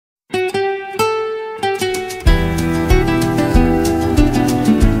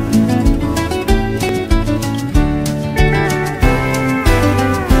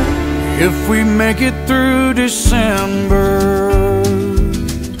make it through December,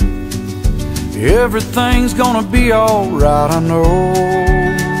 everything's gonna be alright, I know.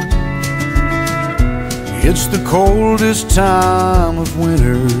 It's the coldest time of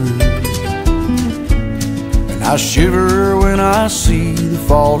winter, and I shiver when I see the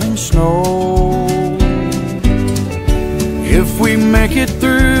falling snow. If we make it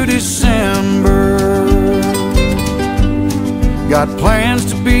through December, got plans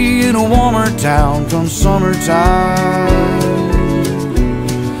to be in a warmer town come summertime,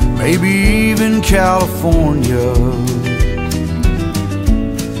 maybe even California.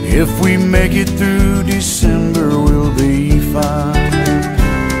 If we make it through December, we'll be fine.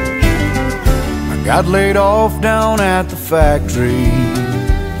 I got laid off down at the factory,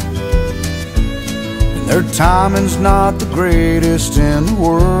 and their timing's not the greatest in the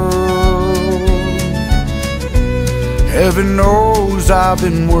world. Heaven knows I've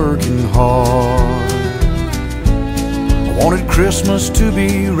been working hard. I wanted Christmas to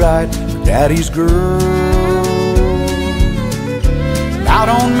be right for Daddy's girl. I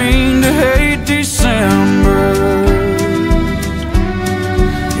don't mean to hate December,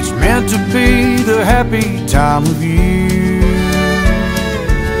 it's meant to be the happy time of year.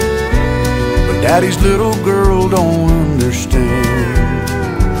 But Daddy's little girl don't understand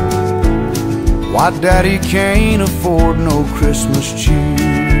why Daddy can't afford no Christmas cheer.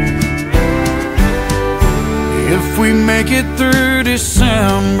 If we make it through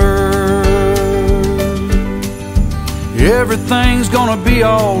December, everything's gonna be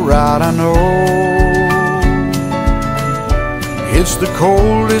alright, I know. It's the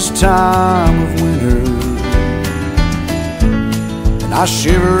coldest time of winter, and I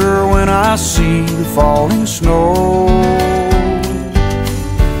shiver when I see the falling snow.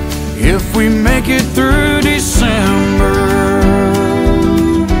 If we make it through December,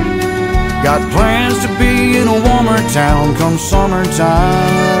 got plans to be in a warmer town come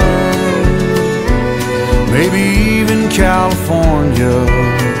summertime, maybe even California.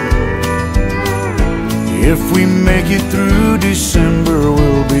 If we make it through December,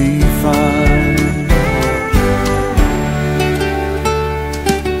 we'll be fine.